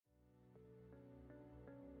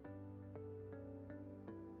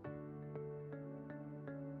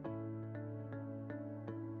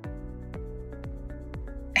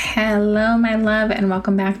Hello, my love, and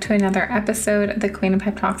welcome back to another episode of the Queen of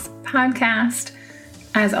Pep Talks podcast.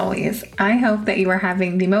 As always, I hope that you are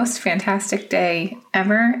having the most fantastic day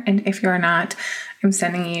ever, and if you're not, I'm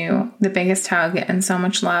sending you the biggest hug and so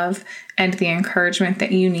much love and the encouragement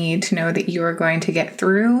that you need to know that you are going to get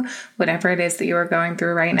through whatever it is that you are going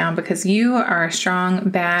through right now, because you are a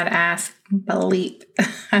strong, badass bleep.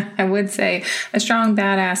 I would say a strong,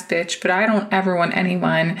 badass bitch, but I don't ever want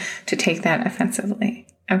anyone to take that offensively.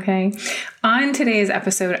 Okay. On today's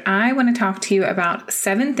episode, I want to talk to you about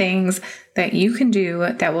 7 things that you can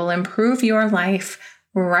do that will improve your life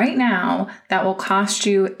right now that will cost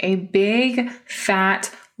you a big,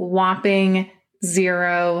 fat, whopping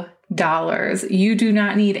 $0. You do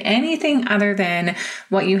not need anything other than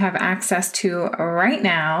what you have access to right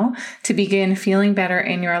now to begin feeling better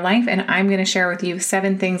in your life. And I'm going to share with you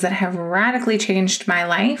 7 things that have radically changed my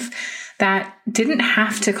life that didn't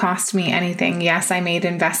have to cost me anything. Yes, I made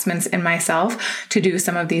investments in myself to do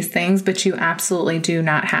some of these things, but you absolutely do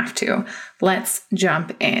not have to. Let's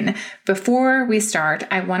jump in. Before we start,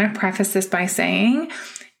 I want to preface this by saying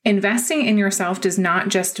investing in yourself does not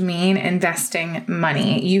just mean investing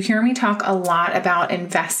money. You hear me talk a lot about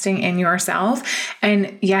investing in yourself.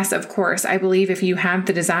 And yes, of course, I believe if you have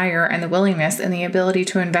the desire and the willingness and the ability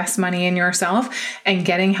to invest money in yourself and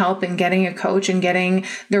getting help and getting a coach and getting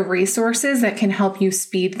the resources that can help you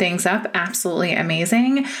speed things up, absolutely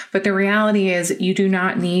amazing. But the reality is you do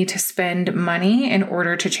not need to spend money in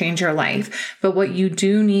order to change your life. But what you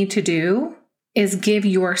do need to do is give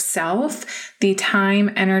yourself the time,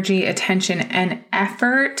 energy, attention, and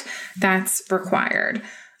effort that's required.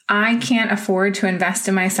 I can't afford to invest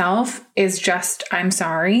in myself is just, I'm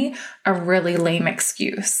sorry, a really lame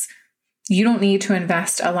excuse. You don't need to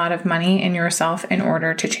invest a lot of money in yourself in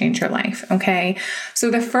order to change your life, okay? So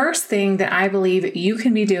the first thing that I believe you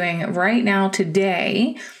can be doing right now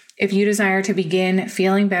today, if you desire to begin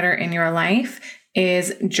feeling better in your life,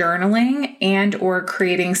 is journaling and or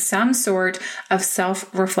creating some sort of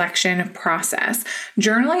self-reflection process.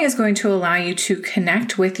 Journaling is going to allow you to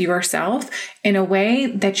connect with yourself in a way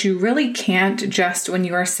that you really can't just when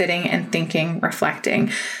you are sitting and thinking,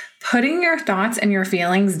 reflecting. Putting your thoughts and your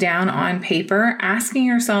feelings down on paper, asking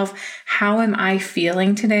yourself, how am I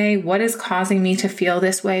feeling today? What is causing me to feel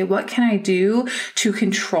this way? What can I do to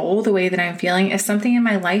control the way that I'm feeling? If something in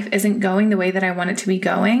my life isn't going the way that I want it to be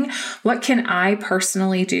going, what can I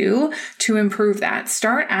personally do to improve that?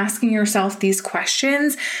 Start asking yourself these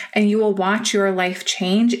questions and you will watch your life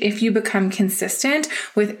change if you become consistent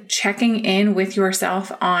with checking in with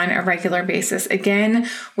yourself on a regular basis. Again,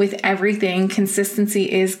 with everything,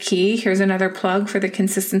 consistency is key. Here's another plug for the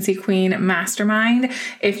Consistency Queen Mastermind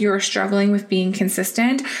if you're struggling with being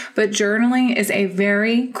consistent. But journaling is a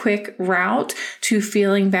very quick route to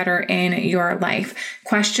feeling better in your life.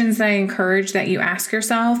 Questions that I encourage that you ask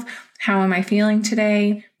yourself: how am I feeling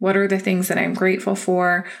today? What are the things that I'm grateful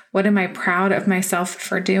for? What am I proud of myself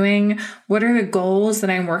for doing? What are the goals that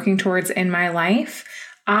I'm working towards in my life?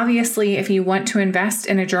 Obviously, if you want to invest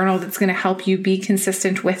in a journal that's going to help you be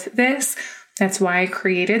consistent with this, that's why I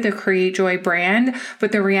created the Create Joy brand.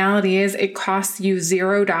 But the reality is it costs you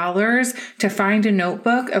 $0 to find a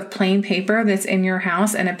notebook of plain paper that's in your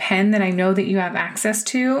house and a pen that I know that you have access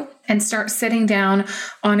to, and start sitting down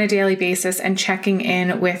on a daily basis and checking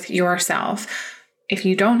in with yourself. If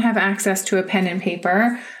you don't have access to a pen and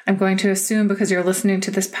paper, I'm going to assume because you're listening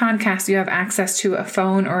to this podcast, you have access to a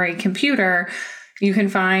phone or a computer. You can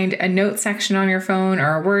find a note section on your phone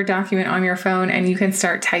or a Word document on your phone, and you can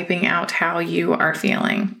start typing out how you are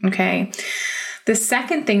feeling, okay? The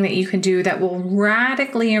second thing that you can do that will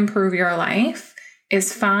radically improve your life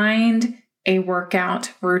is find a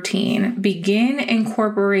workout routine. Begin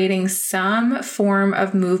incorporating some form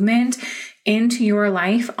of movement into your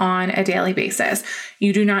life on a daily basis.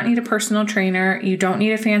 You do not need a personal trainer. You don't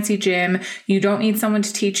need a fancy gym. You don't need someone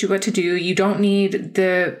to teach you what to do. You don't need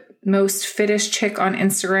the most fittest chick on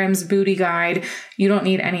Instagram's booty guide. You don't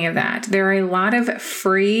need any of that. There are a lot of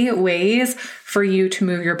free ways for you to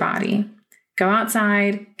move your body. Go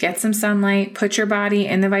outside, get some sunlight, put your body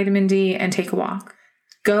in the vitamin D, and take a walk.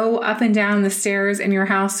 Go up and down the stairs in your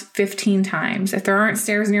house 15 times. If there aren't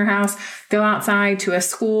stairs in your house, go outside to a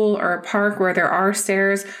school or a park where there are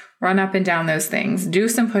stairs. Run up and down those things. Do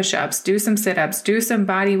some push-ups, do some sit-ups, do some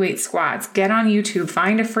body weight squats, get on YouTube,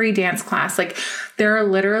 find a free dance class. Like, there are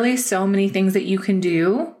literally so many things that you can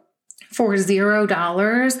do for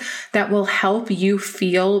 $0 that will help you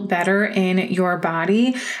feel better in your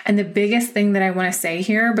body. And the biggest thing that I want to say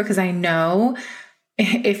here, because I know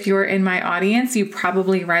if you're in my audience, you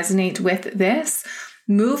probably resonate with this.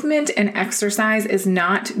 Movement and exercise is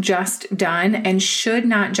not just done and should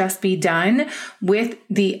not just be done with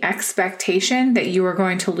the expectation that you are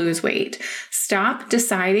going to lose weight. Stop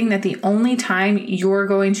deciding that the only time you're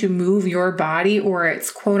going to move your body, or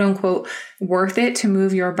it's quote unquote worth it to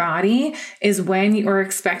move your body, is when you're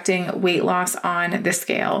expecting weight loss on the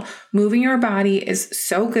scale. Moving your body is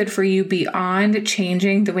so good for you beyond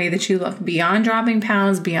changing the way that you look, beyond dropping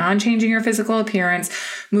pounds, beyond changing your physical appearance.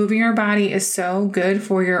 Moving your body is so good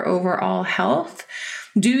for your overall health.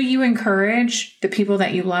 Do you encourage the people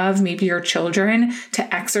that you love, maybe your children,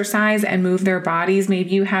 to exercise and move their bodies? Maybe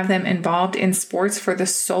you have them involved in sports for the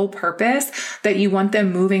sole purpose that you want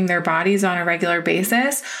them moving their bodies on a regular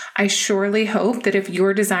basis. I surely hope that if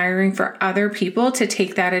you're desiring for other people to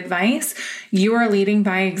take that advice, you are leading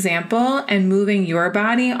by example and moving your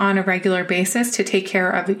body on a regular basis to take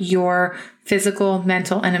care of your physical,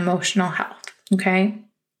 mental, and emotional health. Okay?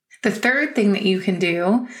 The third thing that you can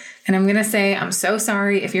do, and I'm going to say I'm so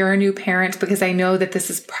sorry if you're a new parent, because I know that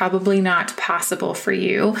this is probably not possible for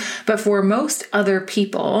you, but for most other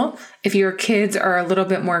people, if your kids are a little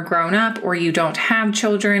bit more grown up, or you don't have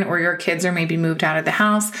children, or your kids are maybe moved out of the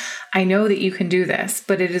house, I know that you can do this,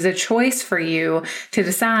 but it is a choice for you to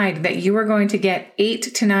decide that you are going to get 8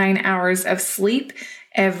 to 9 hours of sleep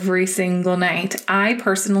every single night. I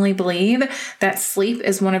personally believe that sleep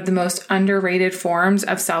is one of the most underrated forms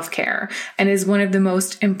of self-care and is one of the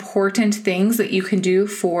most important things that you can do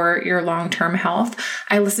for your long-term health.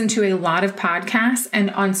 I listen to a lot of podcasts,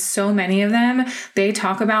 and on so many of them, they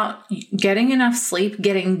talk about getting enough sleep,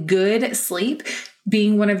 getting good sleep,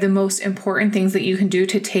 being one of the most important things that you can do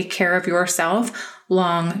to take care of yourself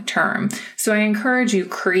long term. So I encourage you,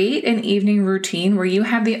 create an evening routine where you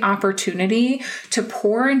have the opportunity to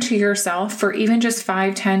pour into yourself for even just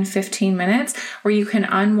 5, 10, 15 minutes, where you can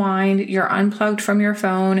unwind, you're unplugged from your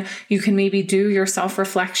phone. You can maybe do your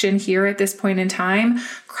self-reflection here at this point in time,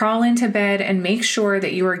 crawl into bed, and make sure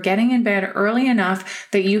that you are getting in bed early enough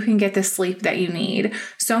that you can get the sleep that you need.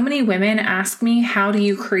 So many women ask me, how do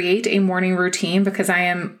you create a morning routine? Because I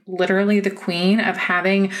am literally the queen of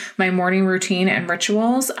having my morning routine and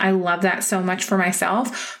rituals. I love that so much for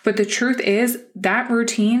myself. But the truth is that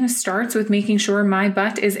routine starts with making sure my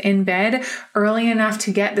butt is in bed early enough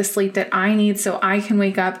to get the sleep that I need so I can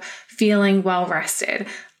wake up feeling well rested.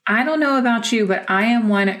 I don't know about you, but I am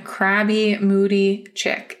one crabby, moody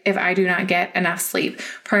chick if I do not get enough sleep.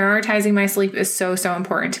 Prioritizing my sleep is so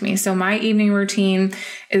important to me. So my evening routine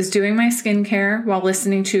is doing my skincare while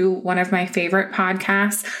listening to one of my favorite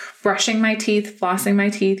podcasts, brushing my teeth, flossing my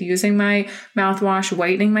teeth, using my mouthwash,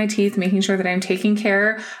 whitening my teeth, making sure that I'm taking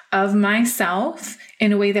care of myself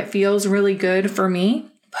in a way that feels really good for me.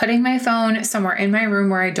 Putting my phone somewhere in my room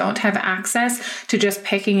where I don't have access to just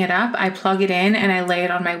picking it up. I plug it in and I lay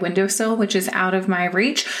it on my windowsill, which is out of my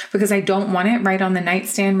reach, because I don't want it right on the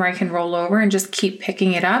nightstand where I can roll over and just keep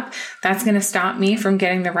picking it up. That's going to stop me from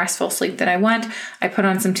getting the restful sleep that I want. I put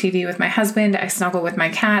on some TV with my husband. I snuggle with my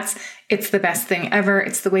cats. It's the best thing ever.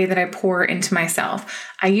 It's the way that I pour into myself.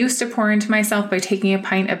 I used to pour into myself by taking a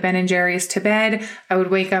pint of Ben & Jerry's to bed. I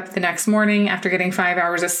would wake up the next morning after getting 5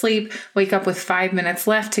 hours of sleep, wake up with 5 minutes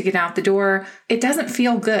left to get out the door. It doesn't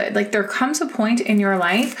feel good. Like, there comes a point in your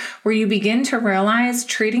life where you begin to realize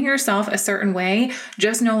treating yourself a certain way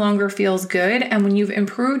just no longer feels good. And when you've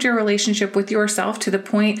improved your relationship with yourself to the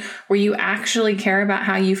point where you actually care about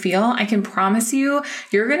how you feel, I can promise you,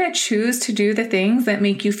 you're going to choose to do the things that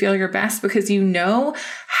make you feel your best, because you know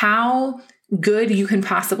how good you can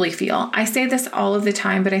possibly feel. I say this all of the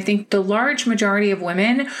time, but I think the large majority of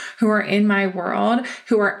women who are in my world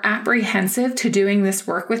who are apprehensive to doing this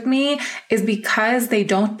work with me is because they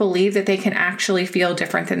don't believe that they can actually feel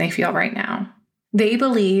different than they feel right now. They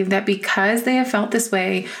believe that because they have felt this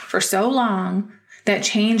way for so long, that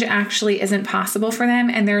change actually isn't possible for them,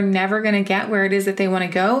 and they're never going to get where it is that they want to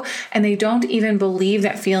go, and they don't even believe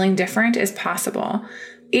that feeling different is possible.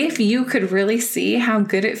 If you could really see how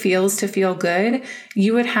good it feels to feel good,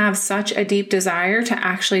 you would have such a deep desire to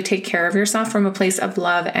actually take care of yourself from a place of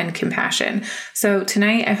love and compassion. So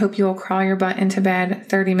tonight, I hope you will crawl your butt into bed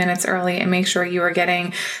 30 minutes early and make sure you are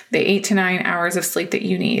getting the 8 to 9 hours of sleep that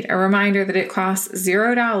you need. A reminder that it costs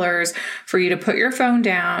 $0 for you to put your phone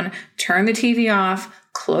down, turn the TV off,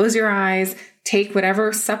 close your eyes, take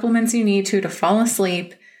whatever supplements you need to fall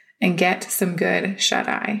asleep, and get some good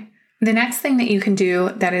shut-eye. The next thing that you can do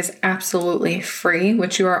that is absolutely free,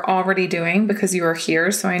 which you are already doing because you are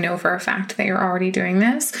here, so I know for a fact that you're already doing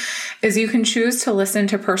this, is you can choose to listen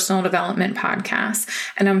to personal development podcasts.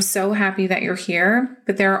 And I'm so happy that you're here,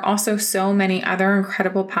 but there are also so many other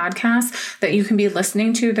incredible podcasts that you can be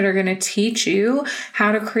listening to that are going to teach you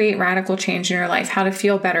how to create radical change in your life, how to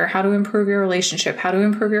feel better, how to improve your relationship, how to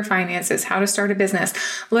improve your finances, how to start a business.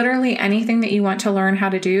 Literally anything that you want to learn how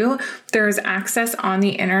to do, there is access on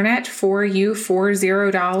the internet for you for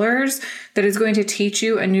 $0 that is going to teach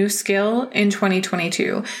you a new skill in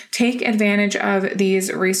 2022. Take advantage of these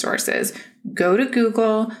resources. Go to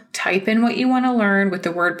Google, type in what you want to learn with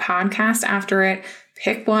the word podcast after it,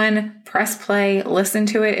 pick one, press play, listen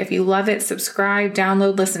to it. If you love it, subscribe,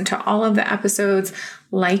 download, listen to all of the episodes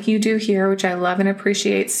like you do here, which I love and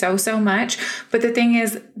appreciate so, so much. But the thing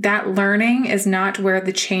is that learning is not where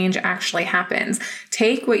the change actually happens.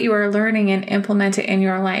 Take what you are learning and implement it in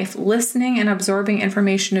your life. Listening and absorbing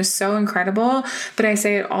information is so incredible, but I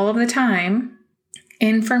say it all of the time.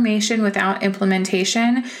 Information without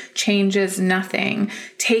implementation changes nothing.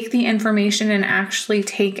 Take the information and actually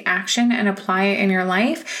take action and apply it in your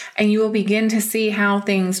life, and you will begin to see how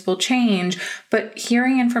things will change. But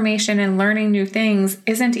hearing information and learning new things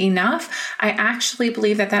isn't enough. I actually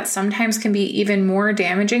believe that sometimes can be even more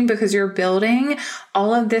damaging because you're building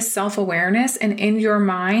all of this self-awareness, and in your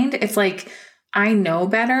mind, it's like, I know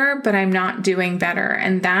better, but I'm not doing better.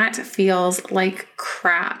 And that feels like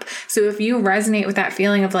crap. So if you resonate with that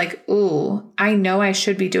feeling of like, ooh, I know I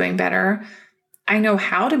should be doing better. I know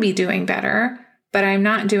how to be doing better, but I'm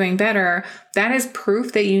not doing better. That is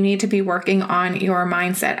proof that you need to be working on your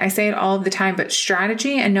mindset. I say it all of the time, but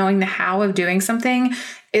strategy and knowing the how of doing something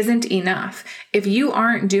isn't enough. If you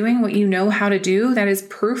aren't doing what you know how to do, that is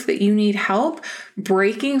proof that you need help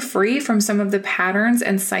breaking free from some of the patterns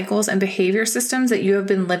and cycles and behavior systems that you have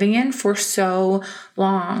been living in for so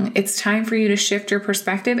long. It's time for you to shift your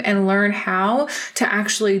perspective and learn how to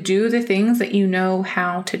actually do the things that you know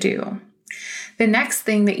how to do. The next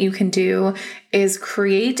thing that you can do is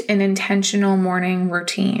create an intentional morning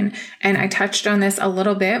routine. And I touched on this a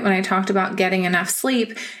little bit when I talked about getting enough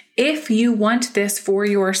sleep. If you want this for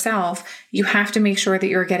yourself, you have to make sure that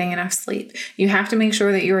you're getting enough sleep. You have to make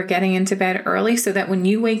sure that you are getting into bed early so that when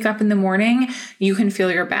you wake up in the morning, you can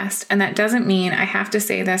feel your best. And that doesn't mean, I have to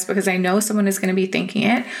say this because I know someone is going to be thinking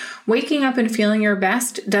it, waking up and feeling your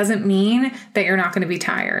best doesn't mean that you're not going to be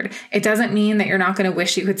tired. It doesn't mean that you're not going to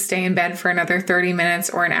wish you could stay in bed for another 30 minutes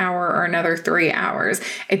or an hour or another 3 hours.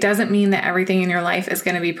 It doesn't mean that everything in your life is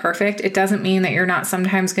going to be perfect. It doesn't mean that you're not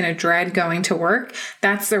sometimes going to dread going to work.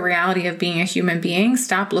 That's the reality of being a human being.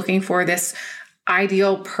 Stop looking for this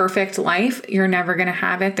ideal, perfect life. You're never going to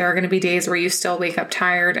have it. There are going to be days where you still wake up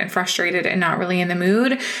tired and frustrated and not really in the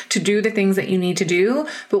mood to do the things that you need to do.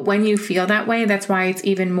 But when you feel that way, that's why it's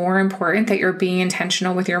even more important that you're being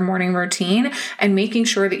intentional with your morning routine and making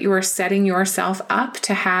sure that you are setting yourself up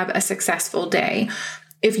to have a successful day.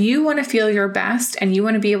 If you want to feel your best and you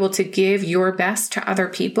want to be able to give your best to other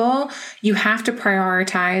people, you have to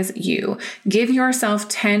prioritize you. Give yourself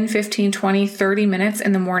 10, 15, 20, 30 minutes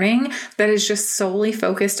in the morning that is just solely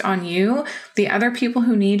focused on you. The other people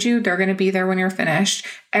who need you, they're going to be there when you're finished.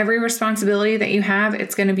 Every responsibility that you have,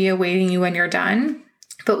 it's going to be awaiting you when you're done.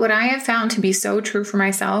 But what I have found to be so true for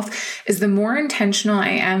myself is the more intentional I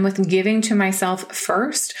am with giving to myself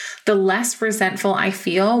first, the less resentful I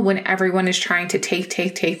feel when everyone is trying to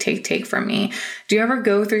take from me. Do you ever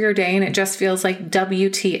go through your day and it just feels like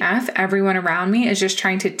WTF? Everyone around me is just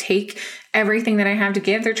trying to take everything that I have to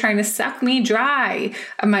give. They're trying to suck me dry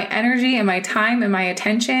of my energy and my time and my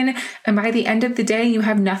attention. And by the end of the day, you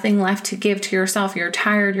have nothing left to give to yourself. You're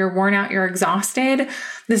tired, you're worn out, you're exhausted.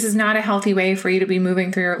 This is not a healthy way for you to be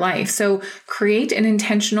moving through your life. So create an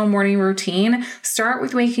intentional morning routine. Start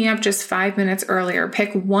with waking up just 5 minutes earlier.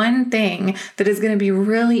 Pick one thing that is going to be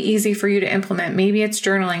really easy for you to implement. Maybe it's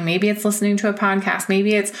journaling. Maybe it's listening to a podcast.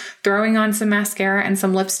 Maybe it's throwing on some mascara and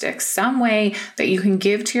some lipstick. Some way that you can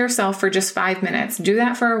give to yourself for just 5 minutes. Do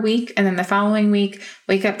that for a week. And then the following week,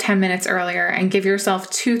 wake up 10 minutes earlier and give yourself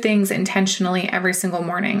 2 things intentionally every single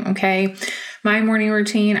morning. Okay. My morning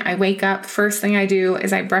routine, I wake up. First thing I do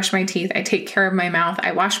is I brush my teeth. I take care of my mouth.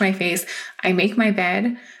 I wash my face. I make my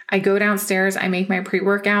bed. I go downstairs, I make my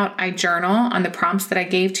pre-workout, I journal on the prompts that I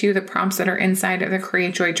gave to you, the prompts that are inside of the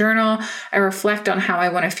Create Joy Journal. I reflect on how I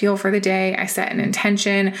want to feel for the day. I set an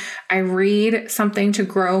intention. I read something to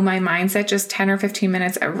grow my mindset, just 10 or 15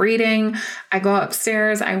 minutes of reading. I go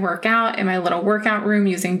upstairs, I work out in my little workout room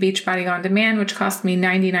using Beachbody On Demand, which costs me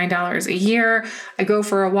 $99 a year. I go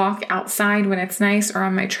for a walk outside when it's nice or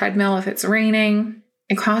on my treadmill if it's raining.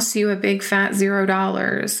 It costs you a big fat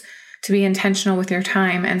 $0. to be intentional with your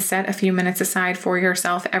time and set a few minutes aside for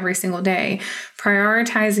yourself every single day.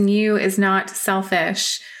 Prioritizing you is not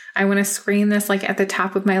selfish. I want to scream this like at the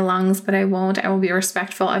top of my lungs, but I won't. I will be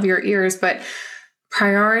respectful of your ears, but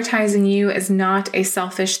prioritizing you is not a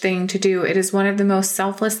selfish thing to do. It is one of the most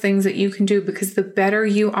selfless things that you can do, because the better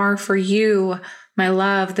you are for you, my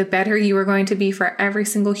love, the better you are going to be for every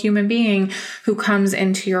single human being who comes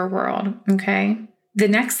into your world. Okay. The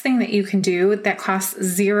next thing that you can do that costs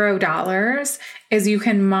 $0 is you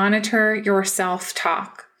can monitor your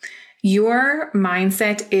self-talk. Your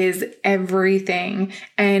mindset is everything,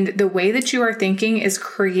 and the way that you are thinking is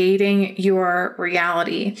creating your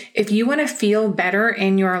reality. If you want to feel better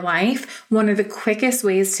in your life, one of the quickest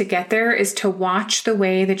ways to get there is to watch the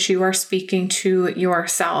way that you are speaking to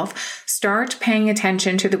yourself. Start paying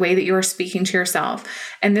attention to the way that you are speaking to yourself.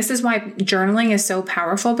 And this is why journaling is so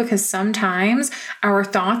powerful, because sometimes our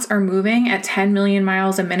thoughts are moving at 10 million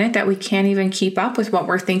miles a minute that we can't even keep up with what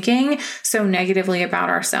we're thinking so negatively about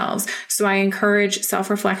ourselves. So I encourage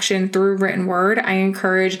self-reflection through written word. I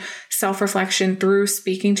encourage self-reflection through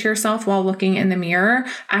speaking to yourself while looking in the mirror,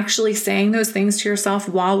 actually saying those things to yourself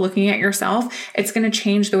while looking at yourself. It's going to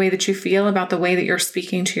change the way that you feel about the way that you're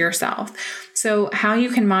speaking to yourself. So how you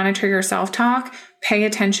can monitor your self-talk: pay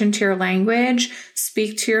attention to your language,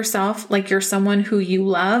 speak to yourself like you're someone who you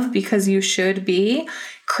love, because you should be.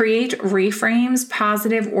 Create reframes,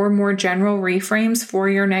 positive or more general reframes for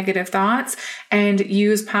your negative thoughts, and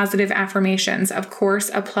use positive affirmations. Of course,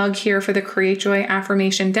 a plug here for the Create Joy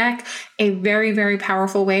affirmation deck, a very, very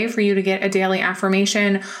powerful way for you to get a daily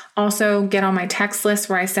affirmation. Also, get on my text list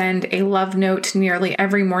where I send a love note nearly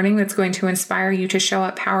every morning that's going to inspire you to show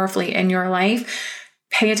up powerfully in your life.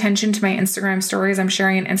 Pay attention to my Instagram stories. I'm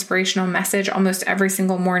sharing an inspirational message almost every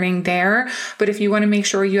single morning there. But if you want to make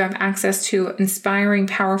sure you have access to inspiring,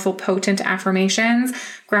 powerful, potent affirmations,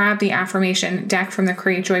 grab the affirmation deck from the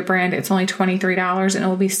Create Joy brand. It's only $23 and it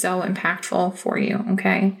will be so impactful for you.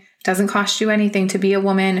 Okay. It doesn't cost you anything to be a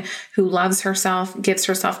woman who loves herself, gives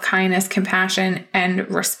herself kindness, compassion,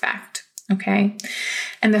 and respect. Okay.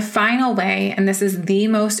 And the final way, and this is the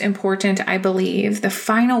most important, I believe, the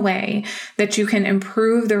final way that you can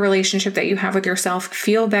improve the relationship that you have with yourself,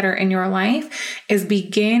 feel better in your life, is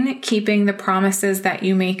begin keeping the promises that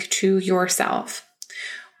you make to yourself.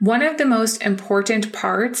 One of the most important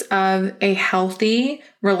parts of a healthy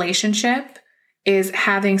relationship is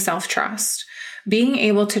having self-trust. Being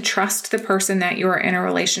able to trust the person that you are in a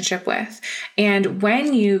relationship with. And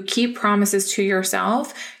when you keep promises to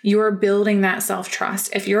yourself, you're building that self-trust.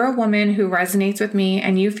 If you're a woman who resonates with me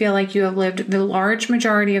and you feel like you have lived the large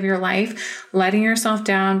majority of your life letting yourself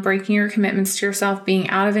down, breaking your commitments to yourself, being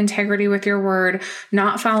out of integrity with your word,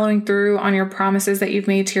 not following through on your promises that you've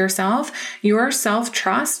made to yourself, your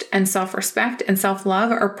self-trust and self-respect and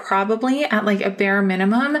self-love are probably at like a bare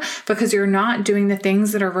minimum, because you're not doing the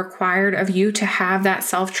things that are required of you to have that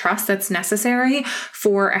self-trust that's necessary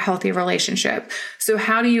for a healthy relationship. So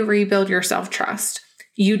how do you rebuild your self-trust?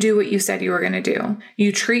 You do what you said you were going to do.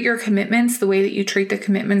 You treat your commitments the way that you treat the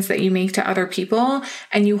commitments that you make to other people,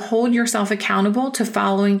 and you hold yourself accountable to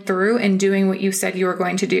following through and doing what you said you were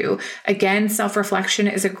going to do. Again, self-reflection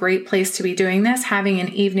is a great place to be doing this, having an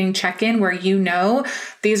evening check-in where you know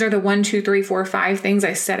these are the 1, 2, 3, 4, 5 things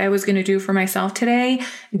I said I was going to do for myself today.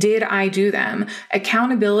 Did I do them?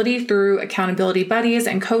 Accountability through accountability buddies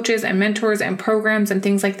and coaches and mentors and programs and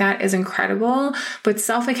things like that is incredible, but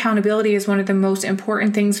self-accountability is one of the most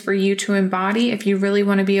important things for you to embody if you really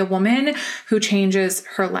want to be a woman who changes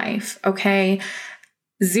her life. Okay.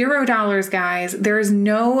 $0, guys. There is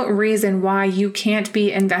no reason why you can't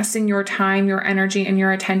be investing your time, your energy, and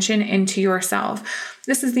your attention into yourself.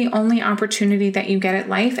 This is the only opportunity that you get at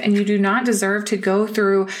life, and you do not deserve to go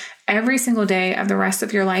through every single day of the rest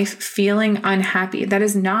of your life feeling unhappy. That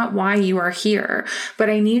is not why you are here. But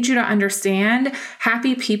I need you to understand,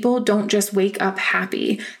 happy people don't just wake up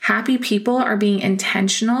happy. Happy people are being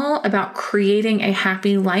intentional about creating a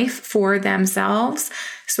happy life for themselves.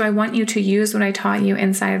 So I want you to use what I taught you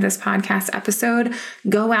inside of this podcast episode.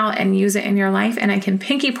 Go out and use it in your life. And I can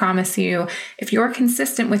pinky promise you, if you're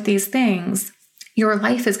consistent with these things, your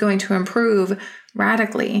life is going to improve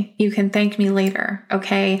radically. You can thank me later.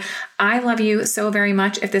 Okay. I love you so very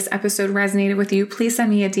much. If this episode resonated with you, please send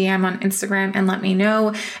me a DM on Instagram and let me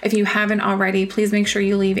know. If you haven't already, please make sure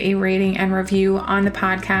you leave a rating and review on the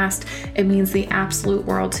podcast. It means the absolute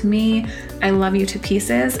world to me. I love you to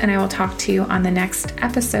pieces, and I will talk to you on the next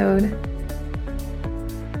episode.